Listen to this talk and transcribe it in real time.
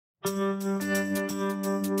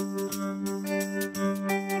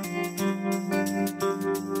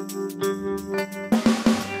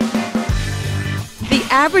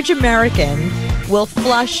average American will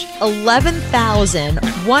flush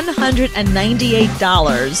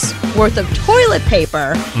 $11,198 worth of toilet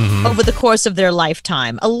paper over the course of their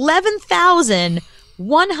lifetime.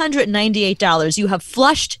 $11,198 you have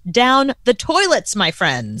flushed down the toilets, my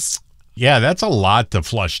friends. Yeah, that's a lot to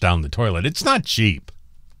flush down the toilet. It's not cheap.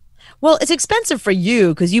 Well, it's expensive for you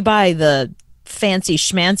because you buy the fancy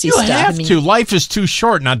schmancy You stuff. have to. Life is too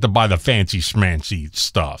short not to buy the fancy schmancy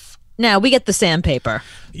stuff. No, we get the sandpaper.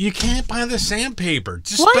 You can't buy the sandpaper.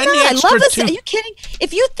 Just Why spend not? the extra I love this. two. Are you kidding?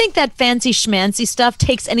 If you think that fancy schmancy stuff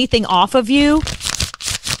takes anything off of you,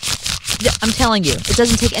 I'm telling you, it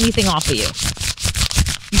doesn't take anything off of you.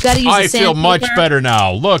 You got to use I the feel much sandpaper. better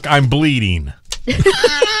now. Look, I'm bleeding.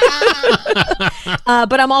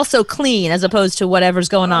 But I'm also clean as opposed to whatever's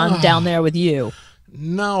going on down there with you.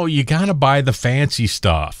 No, you gotta buy the fancy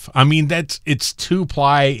stuff. I mean, it's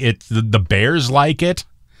 2-ply. It's the bears like it.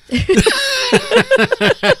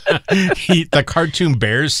 The cartoon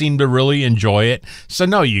bears seem to really enjoy it. So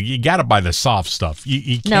no, you gotta buy the soft stuff.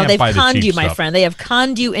 You No, can't they've buy the conned cheap you, my stuff. friend. They have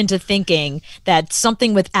conned you into thinking that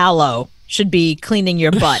something with aloe should be cleaning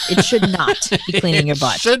your butt. It should not be cleaning your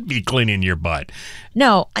butt. Should be cleaning your butt.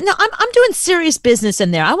 No, I'm doing serious business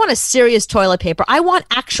in there. I want a serious toilet paper. I want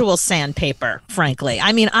actual sandpaper, frankly.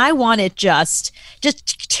 I mean, I want it just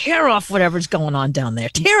tear off whatever's going on down there.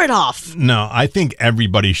 Tear it off. No, I think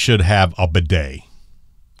everybody should have a bidet.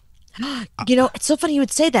 You know, it's so funny you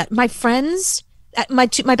would say that. My friends, my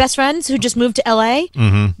best friends who just moved to LA,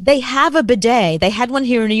 they have a bidet. They had one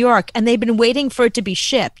here in New York, and they've been waiting for it to be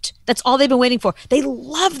shipped. That's all they've been waiting for. They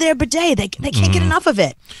love their bidet. They can't get enough of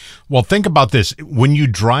it. Well, think about this. When you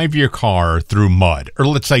drive your car through mud, or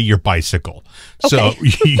let's say your bicycle. So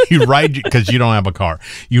you ride, because you don't have a car,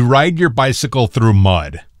 you ride your bicycle through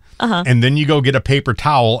mud, and then you go get a paper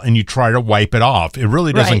towel and you try to wipe it off. It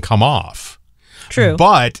really doesn't Right. come off. True.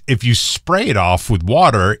 But if you spray it off with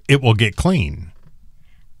water, it will get clean.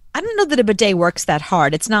 I don't know that a bidet works that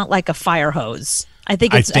hard. It's not like a fire hose. I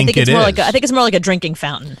think it's it more is. I think it's more like a drinking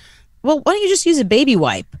fountain. Well, why don't you just use a baby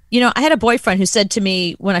wipe? You know, I had a boyfriend who said to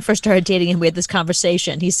me when I first started dating him, we had this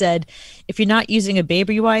conversation. He said, if you're not using a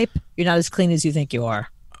baby wipe, you're not as clean as you think you are.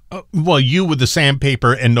 Well, you with the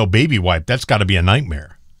sandpaper and no baby wipe, that's got to be a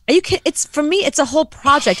nightmare. Are you kidding? It's for me, it's a whole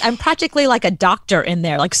project. I'm practically like a doctor in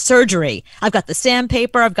there, like surgery. I've got the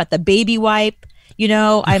sandpaper, I've got the baby wipe. You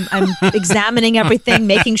know, I'm examining everything,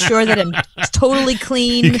 making sure that I'm totally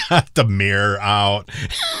clean. You got the mirror out,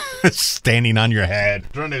 standing on your head,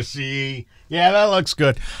 trying to see. Yeah, that looks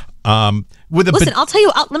good. With a Listen,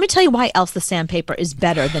 let me tell you why else the sandpaper is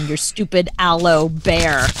better than your stupid aloe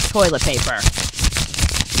bear toilet paper.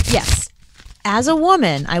 Yes. As a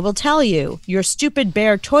woman, I will tell you, your stupid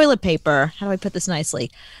bear toilet paper, how do I put this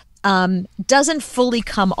nicely, doesn't fully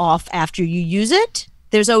come off after you use it.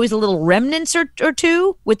 There's always a little remnants or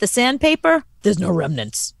two. With the sandpaper, there's no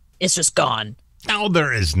remnants. It's just gone. No,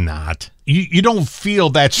 there is not. You don't feel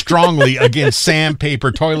that strongly against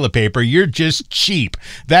sandpaper, toilet paper. You're just cheap.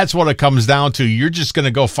 That's what it comes down to. You're just going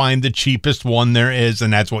to go find the cheapest one there is,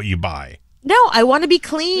 and that's what you buy. No, I want to be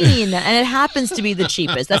clean, and it happens to be the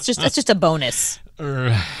cheapest. That's just a bonus.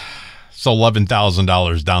 So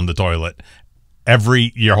 $11,000 down the toilet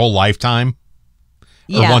your whole lifetime.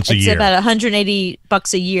 Or Yeah, once a it's year. about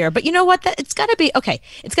 $180 a year. But you know what? It's got to be okay.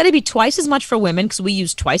 It's got to be twice as much for women because we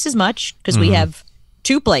use twice as much because we have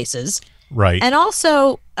two places. Right. And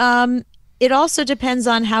also, it also depends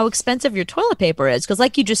on how expensive your toilet paper is because,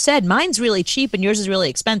 like you just said, mine's really cheap and yours is really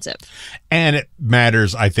expensive. And it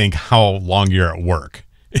matters, I think, how long you're at work.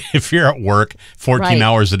 If you're at work 14 Right.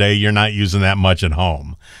 hours a day, you're not using that much at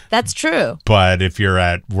home. That's true. But if you're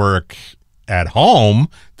at work at home,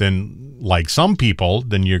 then like some people,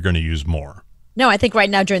 then you're going to use more. No, I think right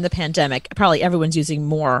now during the pandemic, probably everyone's using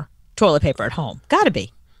more toilet paper at home. Got to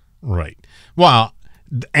be. Right. Well,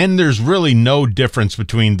 and there's really no difference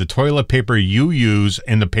between the toilet paper you use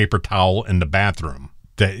and the paper towel in the bathroom.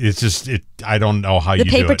 It's just, I don't know how The you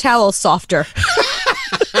do paper it. towel's softer.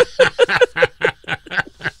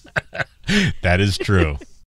 That is true.